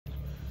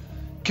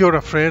Kia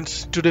ora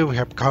friends, today we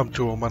have come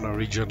to Omana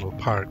Regional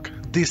Park.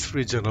 This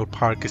regional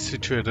park is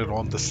situated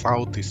on the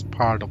southeast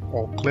part of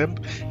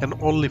Auckland and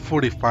only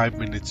 45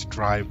 minutes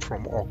drive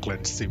from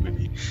Auckland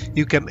CBD.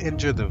 You can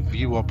enjoy the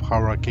view of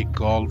Hauraki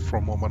Gulf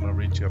from Omana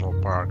Regional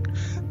Park.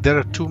 There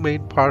are two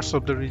main parts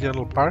of the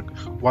regional park.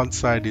 One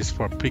side is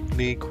for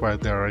picnic where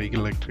there are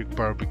electric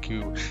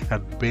barbecue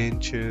and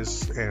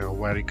benches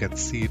where you can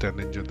sit and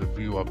enjoy the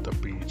view of the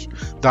beach.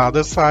 The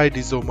other side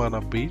is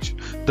Omana Beach.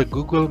 The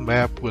Google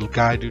map will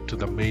guide you to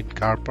the main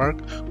car park,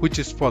 which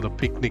is for the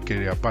picnic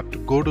area, but to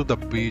go to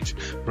the beach,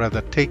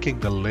 rather taking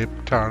the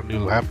left turn,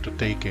 you'll have to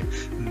take a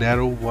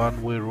narrow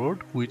one-way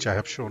road, which I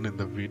have shown in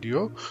the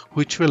video,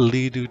 which will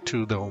lead you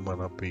to the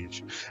Omana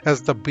Beach.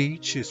 As the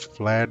beach is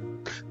flat,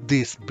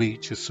 this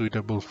beach is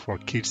suitable for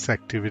kids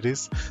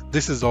activities.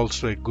 This is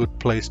also a good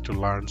place to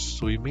learn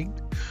swimming.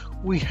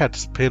 We had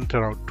spent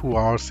around 2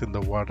 hours in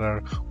the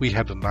water. We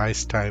had a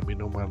nice time in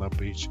Omana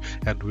Beach,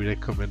 and we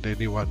recommend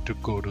anyone to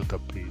go to the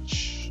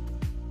beach.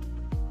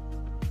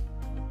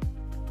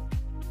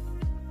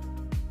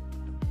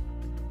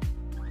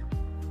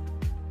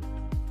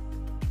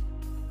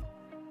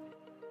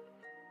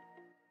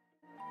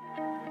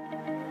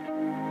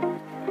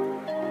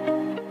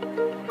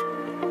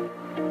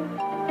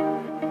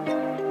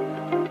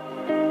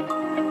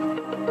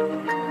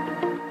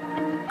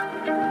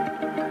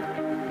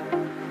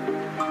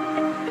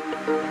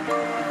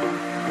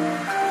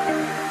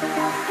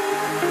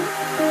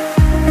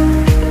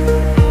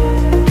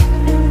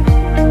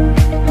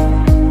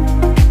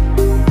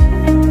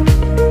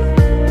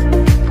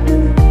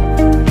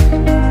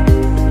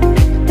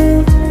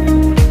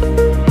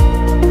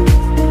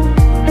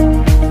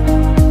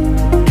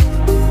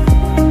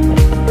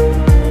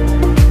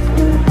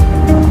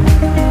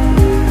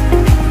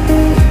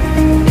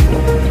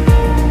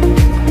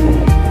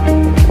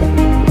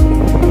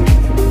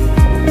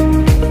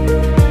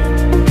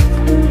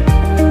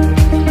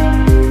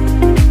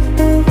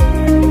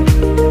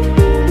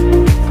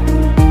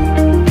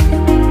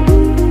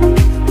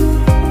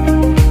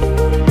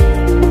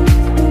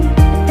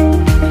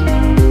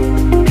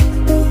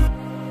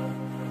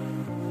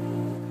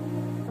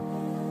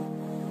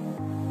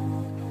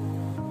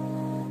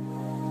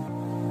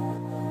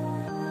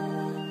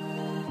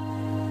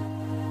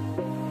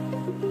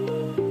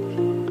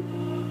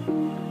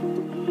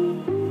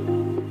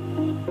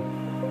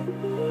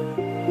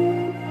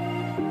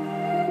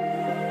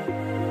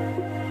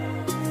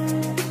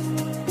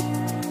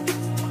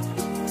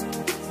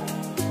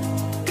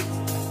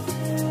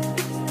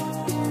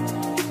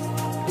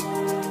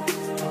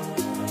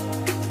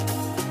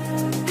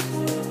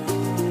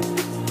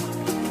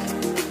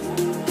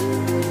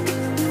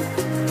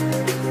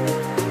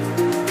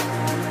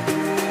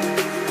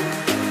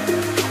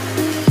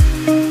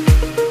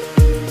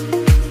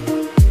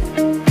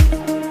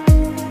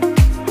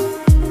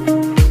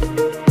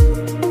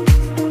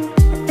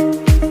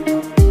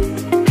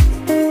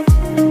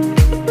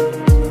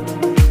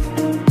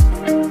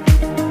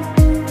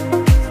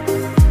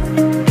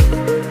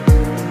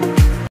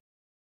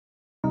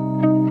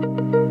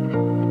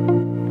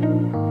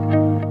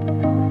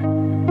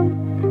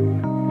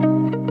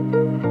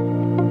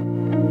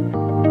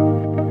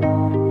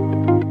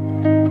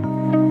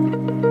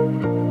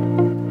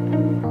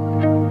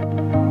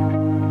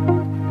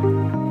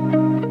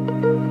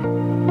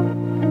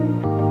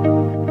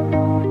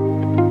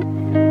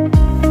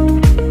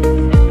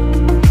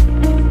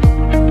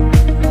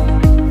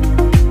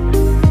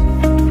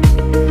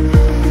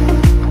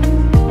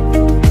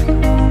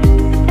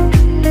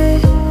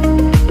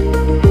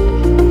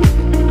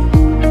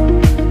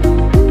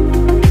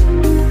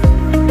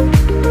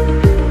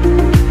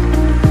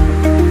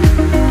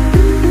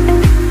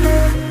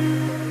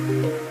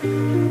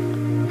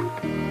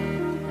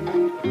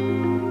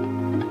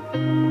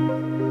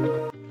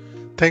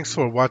 Thanks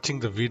for watching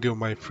the video,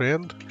 my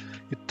friend.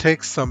 It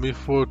takes some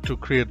effort to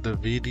create the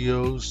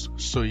videos,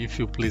 so if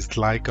you please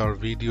like our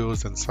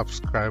videos and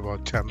subscribe our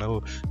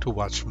channel to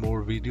watch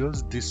more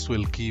videos, this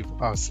will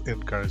give us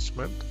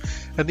encouragement.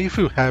 And if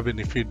you have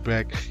any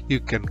feedback, you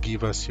can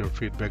give us your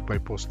feedback by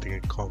posting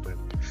a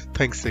comment.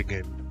 Thanks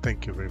again.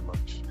 Thank you very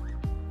much.